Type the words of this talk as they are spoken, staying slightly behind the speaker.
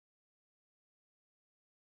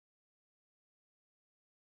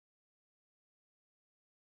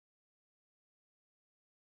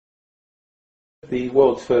the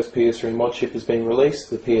world's first PS3 mod chip has been released,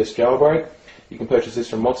 the PS JailBreak. You can purchase this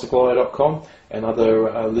from modsupply.com and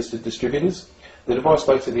other listed distributors. The device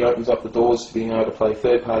basically opens up the doors to being able to play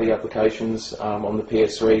third-party applications on the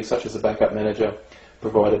PS3, such as the backup manager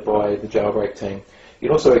provided by the JailBreak team.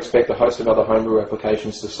 You'd also expect a host of other homebrew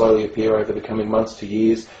applications to slowly appear over the coming months to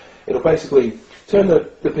years. It'll basically turn the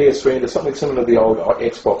PS3 into something similar to the old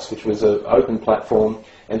Xbox, which was an open platform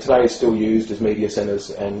and today is still used as media centers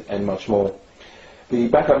and much more. The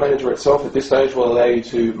backup manager itself at this stage will allow you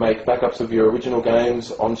to make backups of your original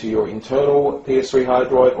games onto your internal PS3 hard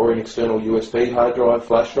drive or an external USB hard drive,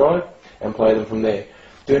 flash drive, and play them from there.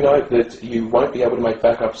 Do note that you won't be able to make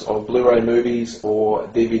backups of Blu-ray movies or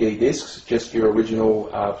DVD discs, just your original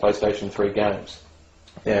PlayStation 3 games.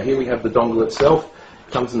 Now here we have the dongle itself.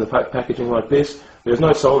 It comes in the packaging like this. There's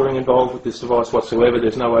no soldering involved with this device whatsoever.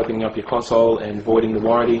 There's no opening up your console and voiding the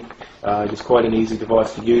warranty. It's quite an easy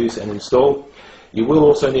device to use and install. You will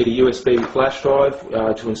also need a USB flash drive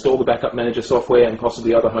to install the backup manager software and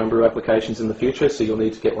possibly other homebrew applications in the future, so you'll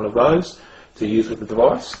need to get one of those to use with the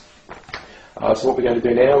device. So what we're going to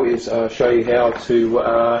do now is show you how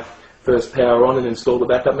to first power on and install the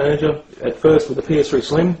backup manager. At first, with the PS3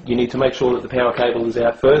 Slim, you need to make sure that the power cable is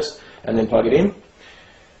out first and then plug it in.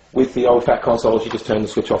 With the old fat consoles, you just turn the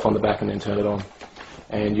switch off on the back and then turn it on.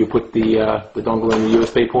 And you put the dongle in the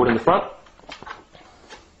USB port in the front,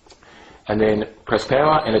 and then press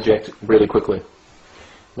power and eject really quickly.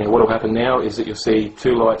 Now what will happen now is that you'll see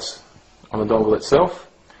two lights on the dongle itself.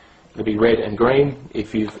 It'll be red and green.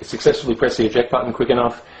 If you've successfully pressed the eject button quick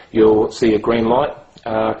enough, you'll see a green light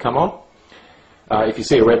come on. If you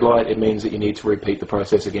see a red light, it means that you need to repeat the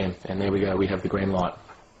process again. And there we go, we have the green light.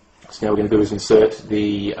 So now what we're going to do is insert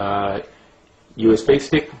the USB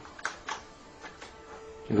stick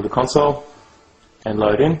into the console and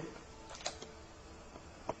load in.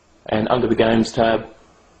 And under the Games tab,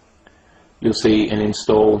 you'll see an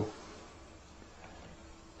Install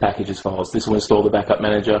Packages files. This will install the backup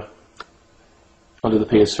manager onto the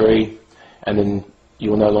PS3, and then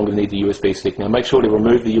you will no longer need the USB stick. Now make sure to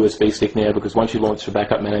remove the USB stick now, because once you launch the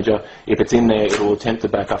backup manager, if it's in there, it will attempt to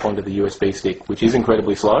back up onto the USB stick, which is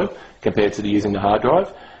incredibly slow compared to using the hard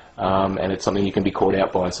drive, and it's something you can be caught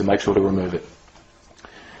out by, so make sure to remove it.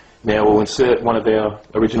 Now we'll insert one of our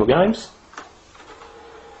original games,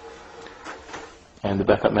 and the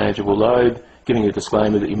backup manager will load, giving you a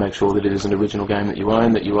disclaimer that you make sure that it is an original game that you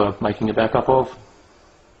own, that you are making a backup of.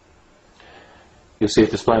 You'll see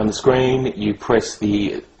it display on the screen. You press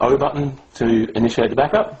the O button to initiate the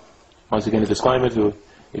backup. Once again, a disclaimer to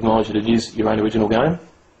acknowledge that it is your own original game.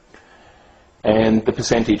 And the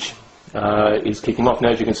percentage is kicking off. Now,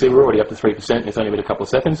 as you can see, we're already up to 3%. It's only been a couple of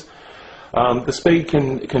seconds. The speed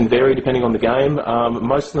can vary depending on the game.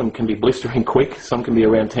 Most of them can be blistering quick. Some can be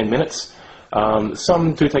around 10 minutes.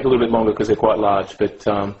 Some do take a little bit longer because they're quite large, but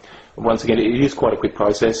once again, it is quite a quick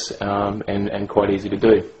process and quite easy to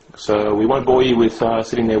do. So we won't bore you with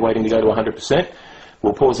sitting there waiting to go to 100%.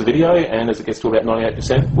 We'll pause the video, and as it gets to about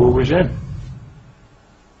 98%, we'll resume.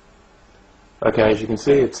 Okay, as you can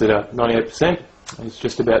see, it's at 98%. It's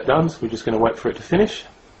just about done, so we're just going to wait for it to finish.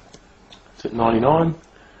 It's at 99.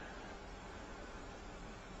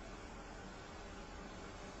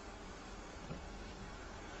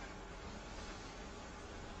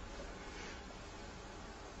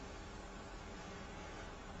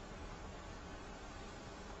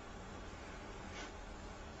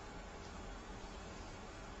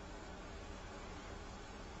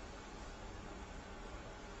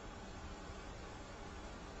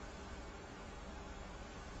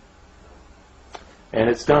 And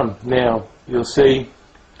it's done. Now you'll see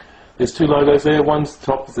there's two logos there. One's the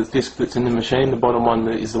top, the disc that's in the machine. The bottom one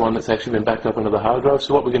is the one that's actually been backed up onto the hard drive.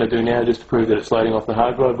 So what we're going to do now, just to prove that it's loading off the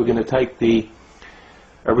hard drive, we're going to take the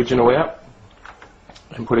original out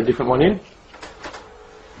and put a different one in.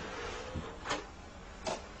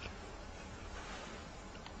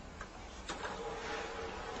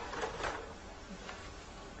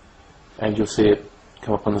 And you'll see it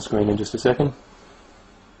come up on the screen in just a second.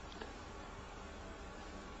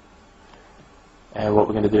 And what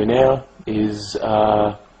we're going to do now is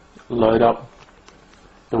load up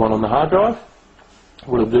the one on the hard drive.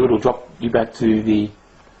 What it'll do, it'll drop you back to the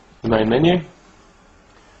main menu,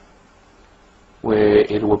 where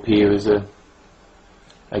it'll appear as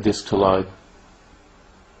a disk to load.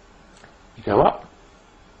 You go up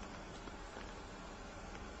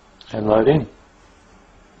and load in.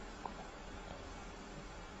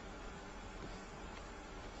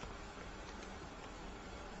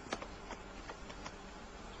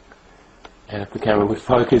 And if the camera would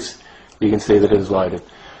focus, you can see that it is loaded.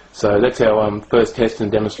 So that's our first test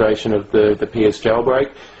and demonstration of the PS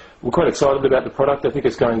JailBreak. We're quite excited about the product. I think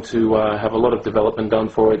it's going to have a lot of development done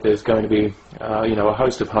for it. There's going to be a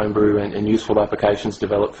host of homebrew and useful applications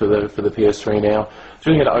developed for the PS3 now. It's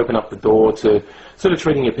really going to open up the door to sort of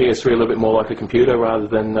treating your PS3 a little bit more like a computer rather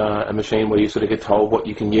than a machine where you sort of get told what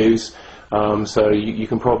you can use. So you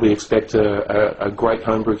can probably expect a great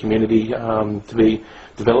homebrew community to be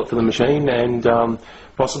developed for the machine, and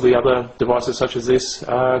possibly other devices such as this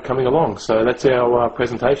coming along. So that's our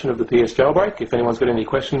presentation of the PS JailBreak. If anyone's got any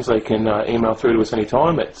questions, they can email through to us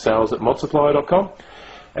anytime at sales@modsupply.com.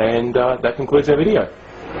 And that concludes our video.